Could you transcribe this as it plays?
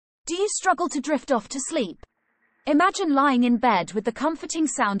Do you struggle to drift off to sleep? Imagine lying in bed with the comforting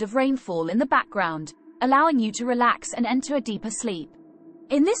sound of rainfall in the background, allowing you to relax and enter a deeper sleep.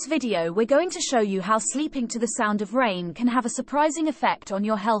 In this video, we're going to show you how sleeping to the sound of rain can have a surprising effect on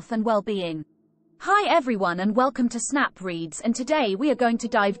your health and well-being. Hi everyone and welcome to snapreads, and today we are going to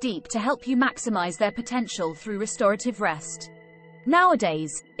dive deep to help you maximize their potential through restorative rest.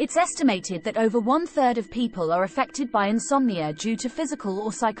 Nowadays, it's estimated that over 1/3 of people are affected by insomnia due to physical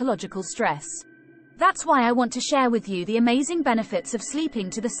or psychological stress. That's why I want to share with you the amazing benefits of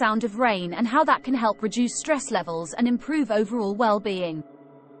sleeping to the sound of rain and how that can help reduce stress levels and improve overall well-being.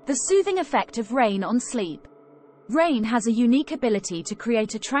 The soothing effect of rain on sleep. Rain has a unique ability to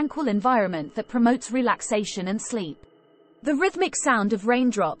create a tranquil environment that promotes relaxation and sleep. The rhythmic sound of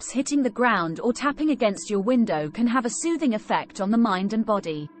raindrops hitting the ground or tapping against your window can have a soothing effect on the mind and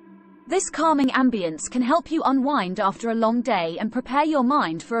body. This calming ambience can help you unwind after a long day and prepare your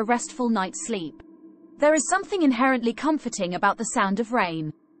mind for a restful night's sleep. There is something inherently comforting about the sound of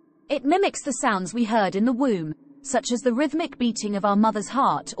rain. It mimics the sounds we heard in the womb, such as the rhythmic beating of our mother's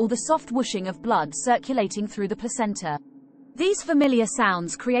heart or the soft whooshing of blood circulating through the placenta. These familiar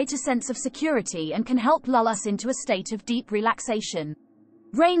sounds create a sense of security and can help lull us into a state of deep relaxation.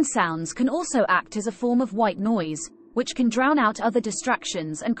 Rain sounds can also act as a form of white noise, which can drown out other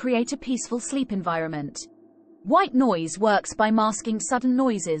distractions and create a peaceful sleep environment. White noise works by masking sudden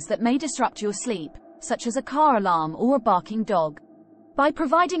noises that may disrupt your sleep, such as a car alarm or a barking dog. By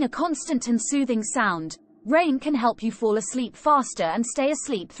providing a constant and soothing sound, rain can help you fall asleep faster and stay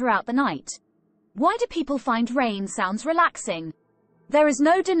asleep throughout the night. Why do people find rain sounds relaxing? There is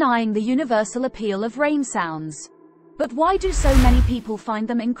no denying the universal appeal of rain sounds. But why do so many people find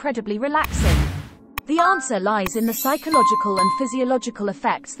them incredibly relaxing? The answer lies in the psychological and physiological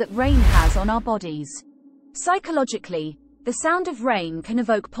effects that rain has on our bodies. Psychologically, the sound of rain can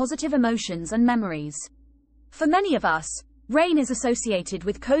evoke positive emotions and memories. For many of us, rain is associated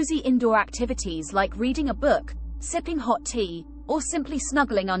with cozy indoor activities like reading a book, sipping hot tea, or simply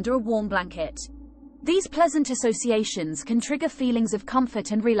snuggling under a warm blanket. These pleasant associations can trigger feelings of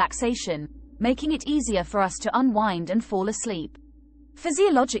comfort and relaxation, making it easier for us to unwind and fall asleep.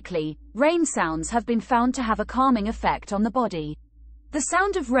 Physiologically, rain sounds have been found to have a calming effect on the body. The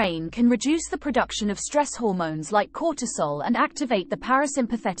sound of rain can reduce the production of stress hormones like cortisol and activate the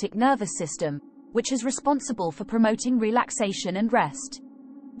parasympathetic nervous system, which is responsible for promoting relaxation and rest.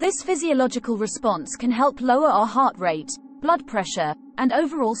 This physiological response can help lower our heart rate, blood pressure, and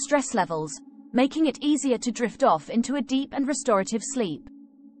overall stress levels, making it easier to drift off into a deep and restorative sleep.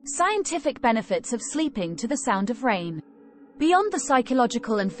 Scientific benefits of sleeping to the sound of rain. Beyond the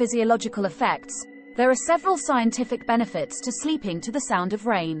psychological and physiological effects, there are several scientific benefits to sleeping to the sound of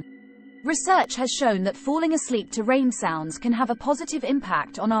rain. Research has shown that falling asleep to rain sounds can have a positive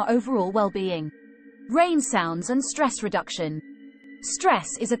impact on our overall well-being. Rain sounds and stress reduction.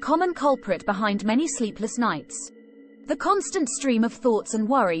 Stress is a common culprit behind many sleepless nights. The constant stream of thoughts and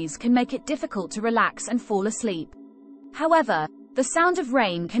worries can make it difficult to relax and fall asleep. However, the sound of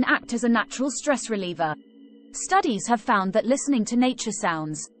rain can act as a natural stress reliever. Studies have found that listening to nature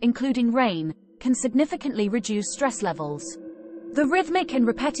sounds, including rain, can significantly reduce stress levels. The rhythmic and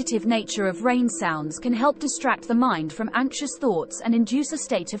repetitive nature of rain sounds can help distract the mind from anxious thoughts and induce a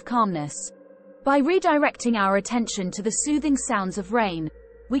state of calmness. By redirecting our attention to the soothing sounds of rain,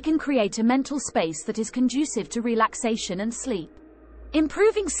 we can create a mental space that is conducive to relaxation and sleep.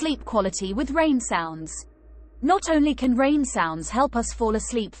 Improving sleep quality with rain sounds. Not only can rain sounds help us fall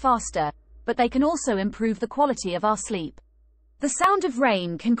asleep faster, but they can also improve the quality of our sleep. The sound of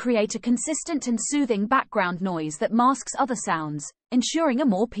rain can create a consistent and soothing background noise that masks other sounds, ensuring a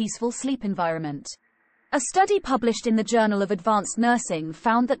more peaceful sleep environment. A study published in the Journal of Advanced Nursing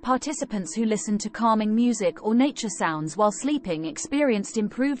found that participants who listened to calming music or nature sounds while sleeping experienced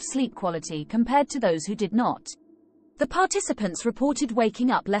improved sleep quality compared to those who did not. The participants reported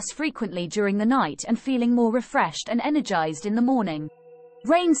waking up less frequently during the night and feeling more refreshed and energized in the morning.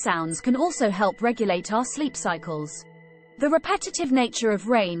 Rain sounds can also help regulate our sleep cycles. The repetitive nature of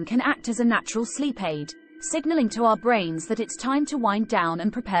rain can act as a natural sleep aid, signaling to our brains that it's time to wind down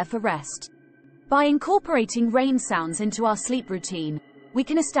and prepare for rest. By incorporating rain sounds into our sleep routine, we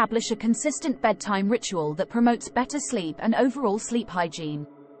can establish a consistent bedtime ritual that promotes better sleep and overall sleep hygiene.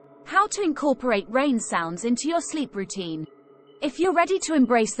 How to incorporate rain sounds into your sleep routine. If you're ready to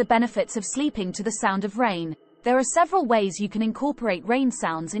embrace the benefits of sleeping to the sound of rain, there are several ways you can incorporate rain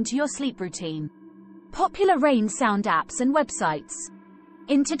sounds into your sleep routine. Popular rain sound apps and websites.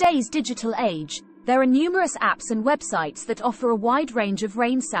 In today's digital age, there are numerous apps and websites that offer a wide range of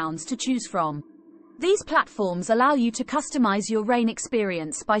rain sounds to choose from. These platforms allow you to customize your rain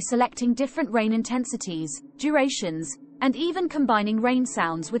experience by selecting different rain intensities, durations, and even combining rain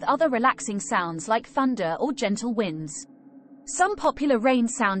sounds with other relaxing sounds like thunder or gentle winds. Some popular rain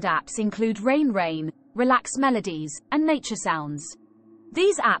sound apps include Rain, Relax Melodies, and Nature Sounds.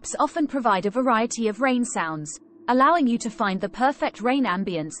 These apps often provide a variety of rain sounds, allowing you to find the perfect rain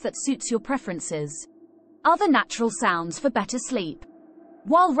ambience that suits your preferences. Other natural sounds for better sleep.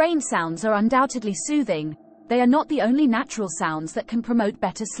 While rain sounds are undoubtedly soothing, they are not the only natural sounds that can promote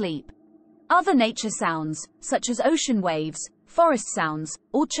better sleep. Other nature sounds, such as ocean waves, forest sounds,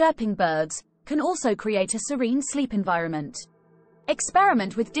 or chirping birds, can also create a serene sleep environment.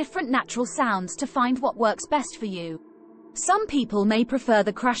 Experiment with different natural sounds to find what works best for you. Some people may prefer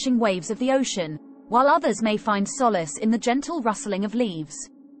the crashing waves of the ocean, while others may find solace in the gentle rustling of leaves.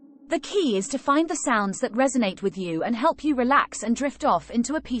 The key is to find the sounds that resonate with you and help you relax and drift off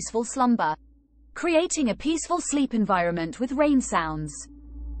into a peaceful slumber. Creating a peaceful sleep environment with rain sounds.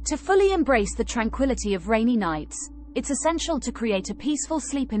 To fully embrace the tranquility of rainy nights, it's essential to create a peaceful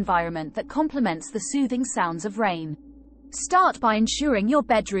sleep environment that complements the soothing sounds of rain. Start by ensuring your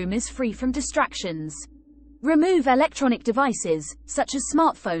bedroom is free from distractions. Remove electronic devices, such as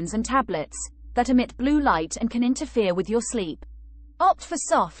smartphones and tablets, that emit blue light and can interfere with your sleep. Opt for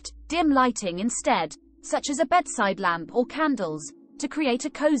soft, dim lighting instead, such as a bedside lamp or candles, to create a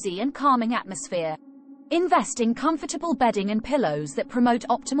cozy and calming atmosphere. Invest in comfortable bedding and pillows that promote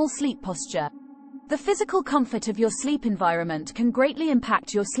optimal sleep posture. The physical comfort of your sleep environment can greatly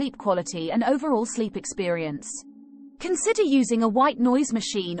impact your sleep quality and overall sleep experience. Consider using a white noise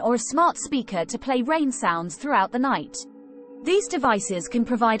machine or a smart speaker to play rain sounds throughout the night. These devices can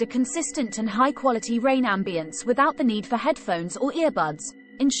provide a consistent and high-quality rain ambience without the need for headphones or earbuds,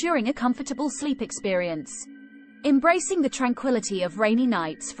 ensuring a comfortable sleep experience. Embracing the tranquility of rainy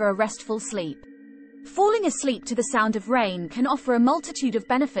nights for a restful sleep. Falling asleep to the sound of rain can offer a multitude of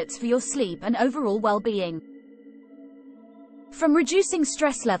benefits for your sleep and overall well-being. From reducing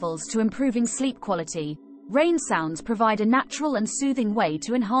stress levels to improving sleep quality, rain sounds provide a natural and soothing way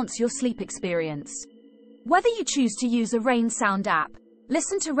to enhance your sleep experience. Whether you choose to use a rain sound app,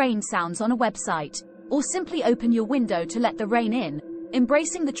 listen to rain sounds on a website, or simply open your window to let the rain in,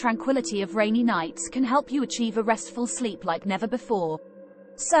 embracing the tranquility of rainy nights can help you achieve a restful sleep like never before.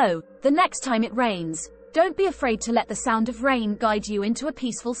 So, the next time it rains, don't be afraid to let the sound of rain guide you into a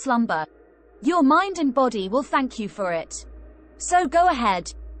peaceful slumber. Your mind and body will thank you for it. So go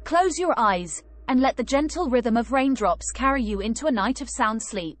ahead, close your eyes, and let the gentle rhythm of raindrops carry you into a night of sound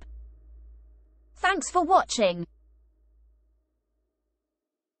sleep. Thanks for watching.